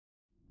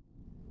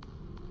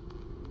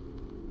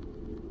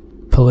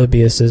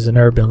Polybius is an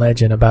urban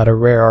legend about a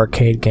rare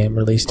arcade game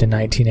released in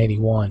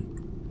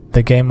 1981.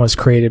 The game was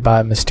created by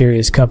a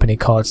mysterious company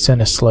called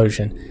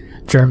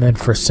Sinneslosion, German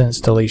for sense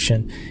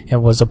deletion,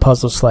 and was a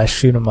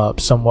puzzle/shoot-'em-up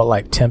somewhat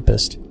like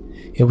Tempest.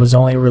 It was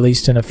only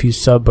released in a few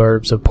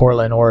suburbs of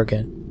Portland,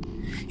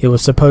 Oregon. It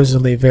was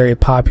supposedly very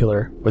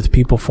popular, with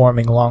people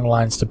forming long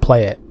lines to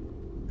play it.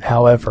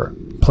 However,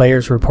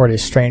 players reported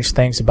strange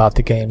things about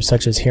the game,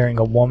 such as hearing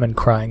a woman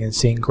crying and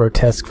seeing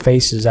grotesque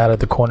faces out of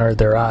the corner of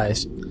their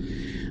eyes.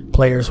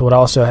 Players would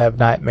also have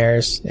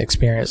nightmares,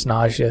 experience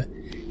nausea,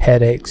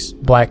 headaches,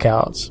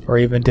 blackouts, or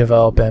even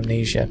develop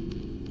amnesia.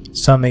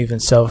 Some even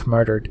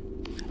self-murdered.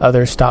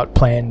 Others stopped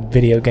playing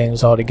video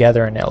games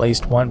altogether, and at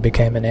least one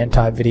became an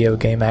anti-video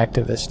game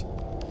activist.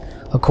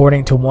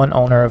 According to one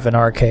owner of an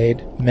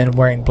arcade, men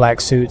wearing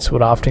black suits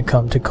would often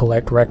come to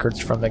collect records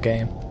from the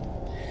game.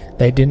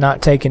 They did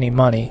not take any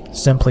money,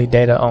 simply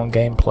data on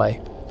gameplay.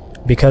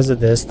 Because of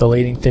this, the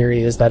leading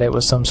theory is that it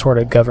was some sort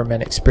of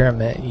government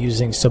experiment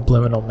using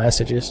subliminal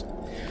messages.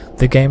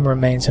 The game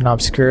remains in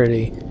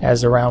obscurity,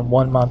 as around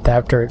 1 month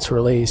after its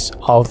release,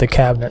 all of the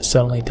cabinets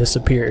suddenly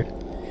disappeared.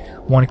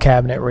 One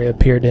cabinet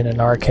reappeared in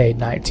an arcade in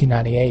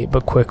 1998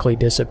 but quickly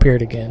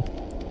disappeared again.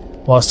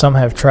 While some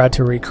have tried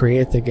to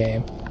recreate the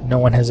game, no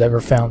one has ever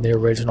found the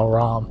original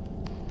ROM.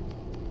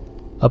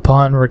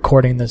 Upon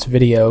recording this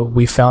video,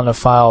 we found a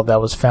file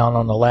that was found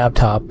on a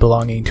laptop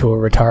belonging to a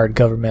retired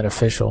government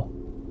official.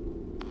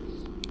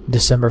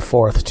 December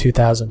 4th,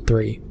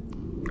 2003.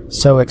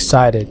 So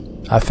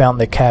excited, I found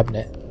the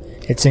cabinet.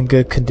 It's in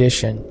good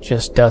condition,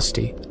 just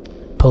dusty.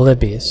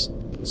 Polybius,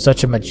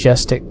 such a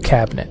majestic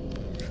cabinet.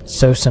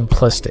 So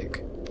simplistic.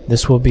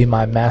 This will be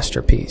my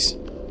masterpiece.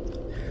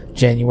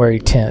 January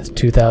 10th,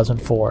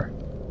 2004.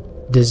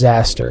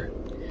 Disaster.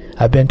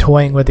 I've been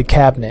toying with the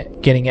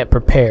cabinet, getting it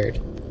prepared.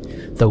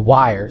 The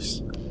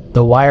wires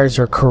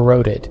are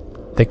corroded.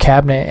 The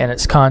cabinet and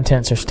its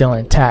contents are still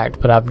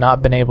intact, but I've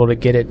not been able to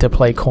get it to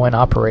play coin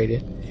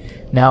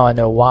operated. Now I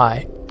know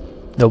why.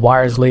 The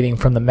wires leading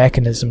from the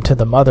mechanism to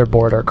the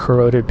motherboard are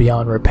corroded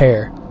beyond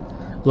repair.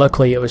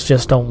 Luckily it was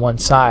just on one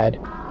side.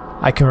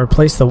 I can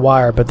replace the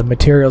wire, but the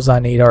materials I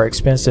need are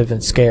expensive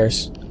and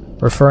scarce.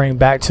 Referring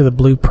back to the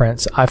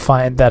blueprints, I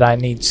find that I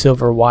need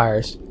silver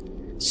wires.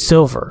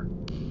 Silver!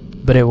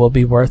 But it will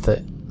be worth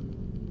it.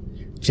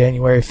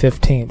 January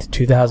 15th,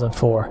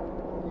 2004.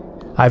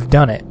 I've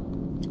done it.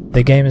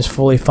 The game is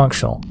fully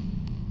functional.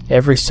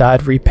 Every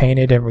side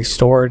repainted and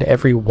restored,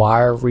 every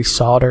wire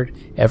resoldered,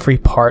 every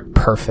part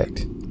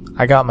perfect.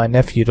 I got my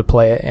nephew to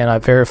play it, and I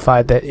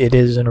verified that it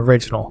is an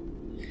original.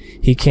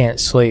 He can't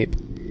sleep.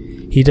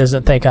 He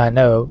doesn't think I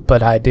know,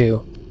 but I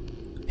do.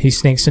 He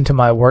sneaks into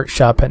my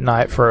workshop at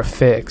night for a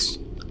fix.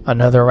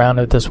 Another round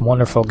of this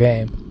wonderful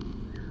game.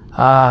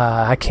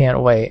 I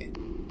can't wait.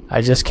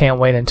 I just can't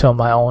wait until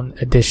my own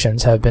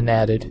additions have been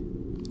added.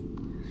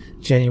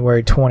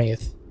 January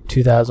 20th,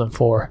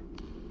 2004.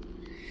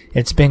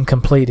 It's been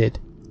completed.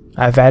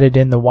 I've added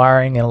in the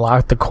wiring and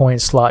locked the coin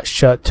slot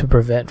shut to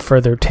prevent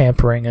further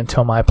tampering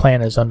until my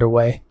plan is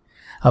underway.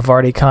 I've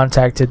already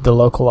contacted the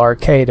local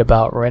arcade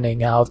about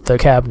renting out the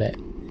cabinet.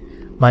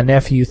 My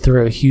nephew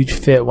threw a huge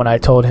fit when I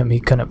told him he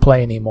couldn't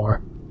play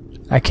anymore.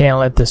 I can't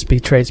let this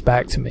be traced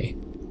back to me.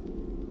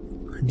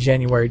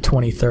 January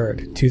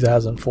 23rd,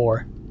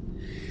 2004.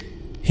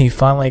 He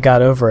finally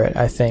got over it,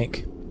 I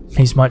think.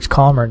 He's much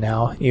calmer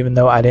now, even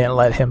though I didn't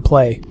let him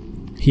play.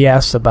 He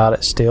asks about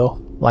it still,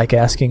 like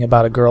asking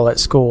about a girl at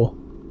school.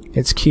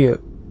 It's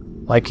cute,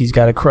 like he's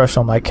got a crush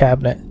on my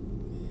cabinet.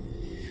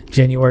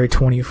 January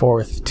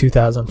 24th,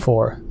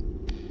 2004.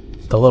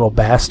 The little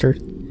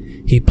bastard.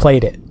 He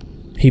played it.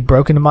 He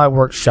broke into my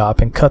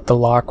workshop and cut the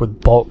lock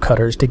with bolt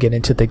cutters to get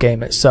into the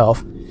game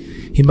itself.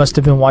 He must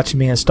have been watching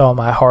me install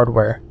my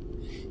hardware.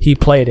 He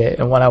played it,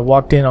 and when I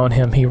walked in on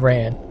him, he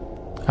ran.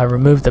 I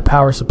removed the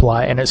power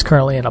supply, and it's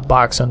currently in a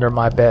box under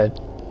my bed.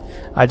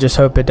 I just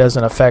hope it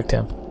doesn't affect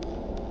him.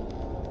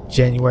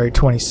 January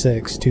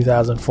 26,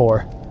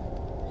 2004.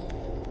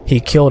 He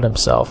killed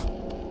himself.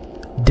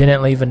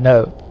 Didn't leave a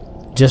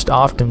note. Just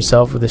offed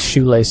himself with his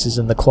shoelaces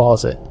in the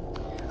closet.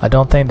 I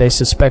don't think they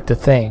suspect a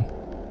thing.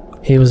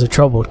 He was a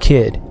troubled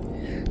kid.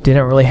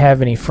 Didn't really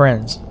have any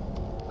friends.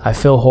 I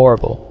feel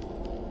horrible.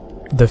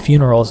 The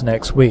funeral's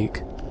next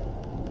week.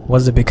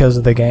 Was it because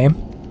of the game?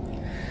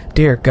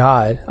 Dear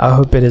God, I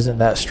hope it isn't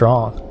that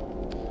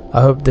strong.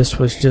 I hope this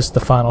was just the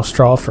final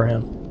straw for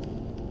him.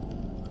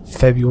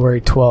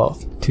 February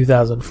 12th,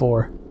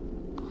 2004.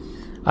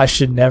 I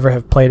should never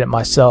have played it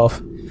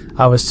myself.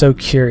 I was so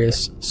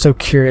curious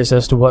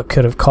as to what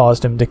could have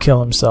caused him to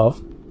kill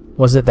himself.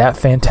 Was it that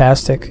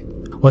fantastic?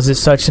 Was it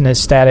such an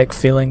ecstatic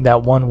feeling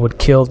that one would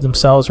kill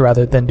themselves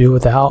rather than do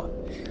without?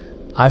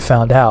 I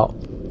found out.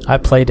 I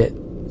played it.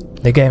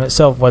 The game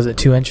itself wasn't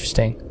too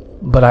interesting,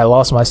 but I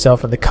lost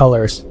myself in the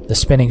colors, the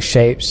spinning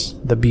shapes,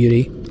 the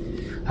beauty.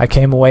 I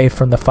came away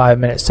from the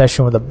 5-minute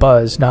session with a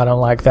buzz not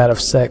unlike that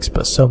of sex,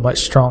 but so much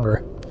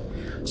stronger.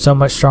 So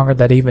much stronger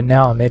that even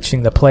now I'm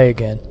itching to play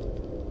again.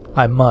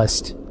 I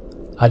must.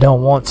 I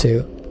don't want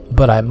to,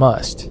 but I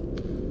must.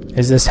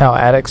 Is this how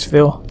addicts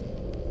feel?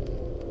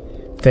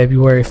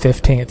 February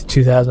 15th,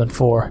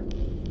 2004.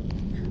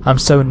 I'm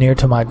so near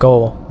to my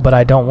goal, but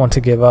I don't want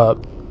to give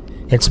up.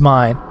 It's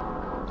mine.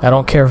 I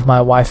don't care if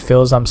my wife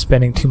feels I'm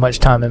spending too much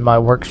time in my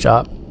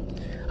workshop.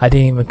 I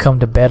didn't even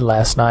come to bed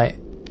last night.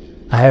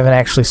 I haven't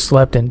actually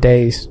slept in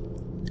days.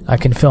 I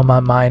can feel my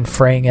mind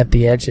fraying at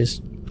the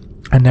edges.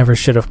 I never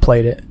should have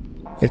played it.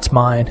 It's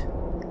mine.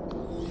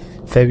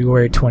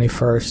 February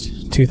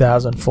 21st,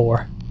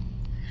 2004.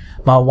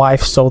 My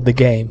wife sold the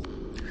game.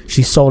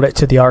 She sold it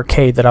to the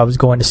arcade that I was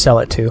going to sell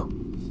it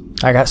to.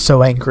 I got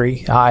so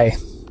angry, I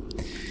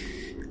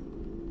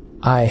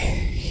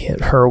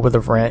hit her with a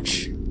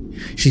wrench.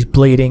 She's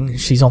bleeding,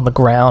 she's on the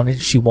ground,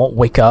 and she won't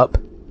wake up.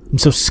 I'm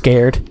so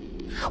scared.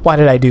 Why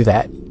did I do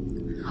that?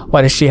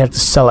 Why does she have to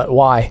sell it?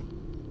 Why?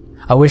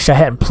 I wish I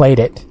hadn't played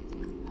it.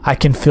 I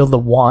can feel the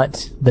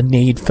want, the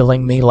need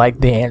filling me like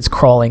the ants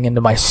crawling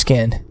into my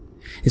skin.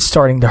 It's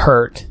starting to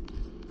hurt.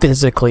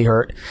 Physically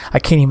hurt. I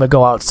can't even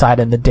go outside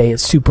in the day.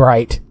 It's too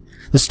bright.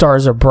 The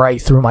stars are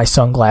bright through my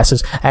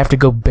sunglasses. I have to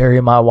go bury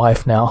my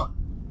wife now.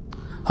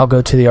 I'll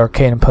go to the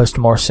arcade and post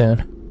more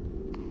soon.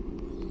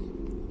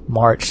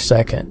 March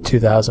 2nd,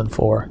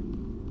 2004.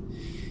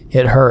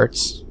 It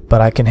hurts,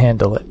 but I can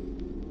handle it.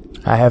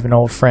 I have an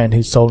old friend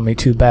who sold me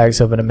 2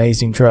 bags of an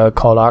amazing drug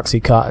called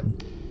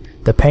Oxycontin.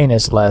 The pain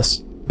is less,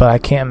 but I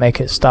can't make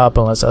it stop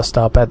unless I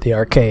stop at the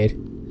arcade.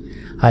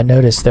 I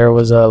noticed there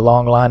was a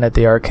long line at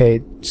the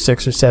arcade,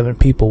 6 or 7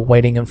 people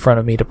waiting in front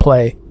of me to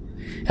play.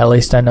 At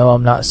least I know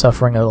I'm not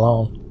suffering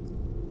alone.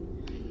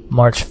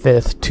 March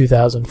 5th,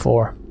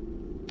 2004.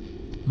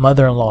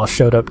 Mother-in-law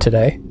showed up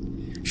today.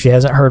 She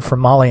hasn't heard from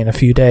Molly in a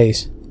few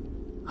days.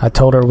 I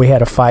told her we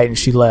had a fight and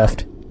she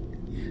left.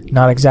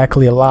 Not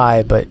exactly a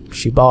lie, but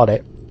she bought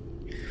it.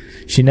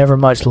 She never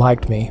much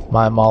liked me,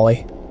 my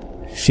Molly.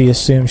 She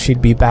assumed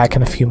she'd be back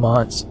in a few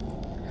months.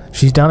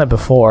 She's done it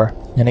before,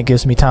 and it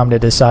gives me time to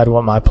decide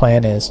what my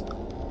plan is.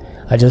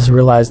 I just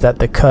realized that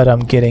the cut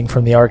I'm getting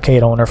from the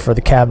arcade owner for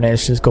the cabinet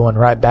is just going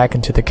right back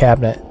into the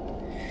cabinet.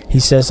 He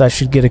says I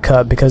should get a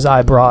cut because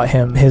I brought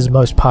him his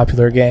most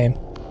popular game.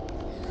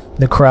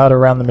 The crowd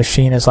around the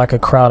machine is like a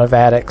crowd of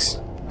addicts,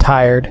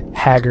 tired,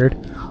 haggard,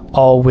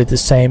 all with the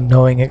same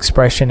knowing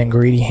expression and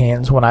greedy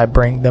hands when I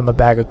bring them a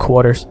bag of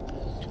quarters.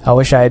 I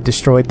wish I had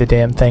destroyed the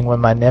damn thing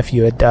when my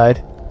nephew had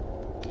died.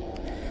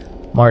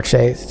 March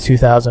 8th,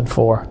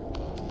 2004.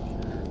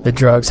 The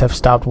drugs have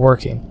stopped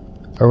working.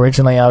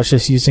 Originally I was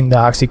just using the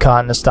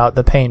Oxycontin to stop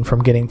the pain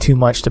from getting too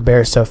much to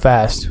bear so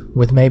fast,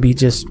 with maybe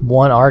just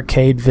one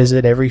arcade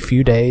visit every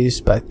few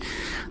days, but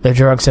the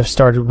drugs have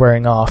started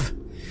wearing off.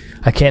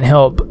 I can't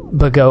help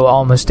but go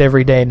almost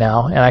every day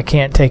now, and I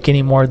can't take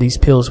any more of these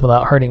pills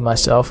without hurting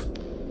myself.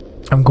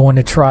 I'm going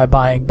to try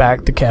buying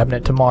back the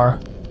cabinet tomorrow.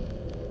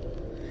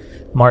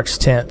 March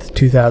 10th,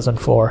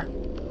 2004.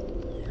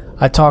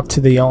 I talked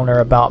to the owner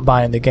about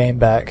buying the game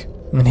back,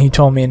 and he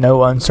told me in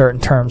no uncertain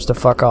terms to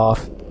fuck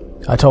off.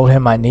 I told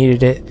him I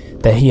needed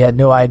it, that he had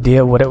no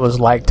idea what it was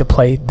like to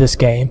play this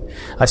game.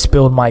 I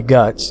spilled my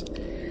guts.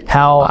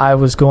 How I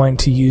was going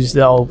to use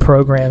the old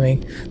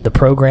programming, the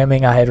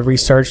programming I had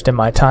researched in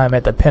my time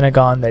at the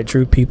Pentagon that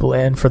drew people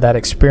in for that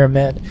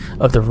experiment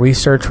of the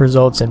research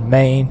results in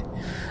Maine.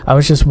 I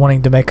was just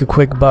wanting to make a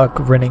quick buck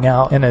renting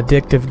out an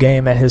addictive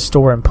game at his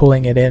store and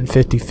pulling it in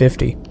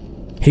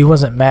 50-50. He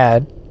wasn't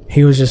mad.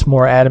 He was just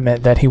more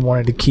adamant that he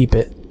wanted to keep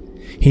it.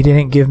 He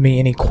didn't give me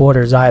any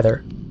quarters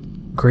either.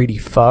 Greedy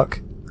fuck.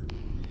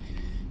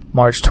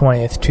 March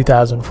 20th,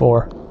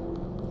 2004.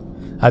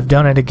 I've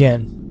done it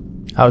again.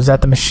 I was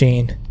at the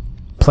machine,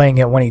 playing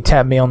it when he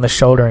tapped me on the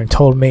shoulder and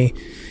told me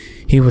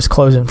he was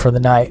closing for the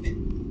night.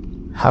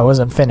 I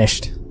wasn't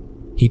finished.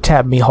 He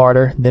tapped me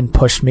harder, then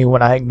pushed me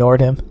when I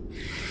ignored him.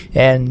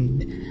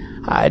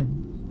 And I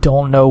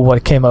don't know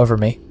what came over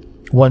me.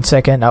 One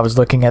second I was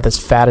looking at this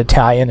fat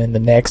Italian, and the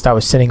next I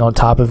was sitting on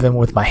top of him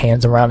with my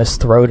hands around his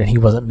throat and he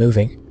wasn't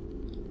moving.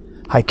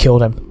 I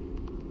killed him.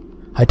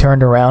 I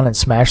turned around and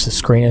smashed the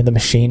screen of the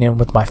machine in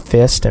with my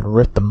fist and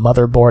ripped the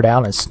motherboard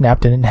out and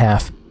snapped it in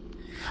half.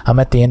 I'm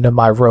at the end of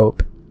my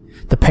rope.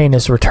 The pain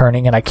is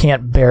returning and I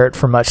can't bear it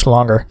for much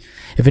longer.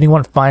 If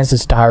anyone finds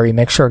this diary,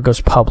 make sure it goes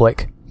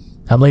public.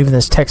 I'm leaving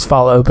this text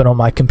file open on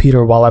my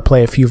computer while I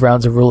play a few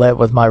rounds of roulette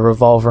with my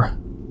revolver.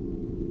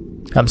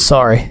 I'm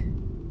sorry.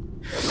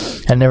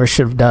 I never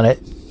should have done it.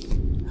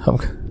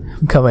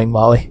 I'm coming,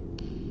 Molly.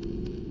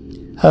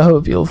 I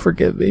hope you'll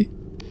forgive me.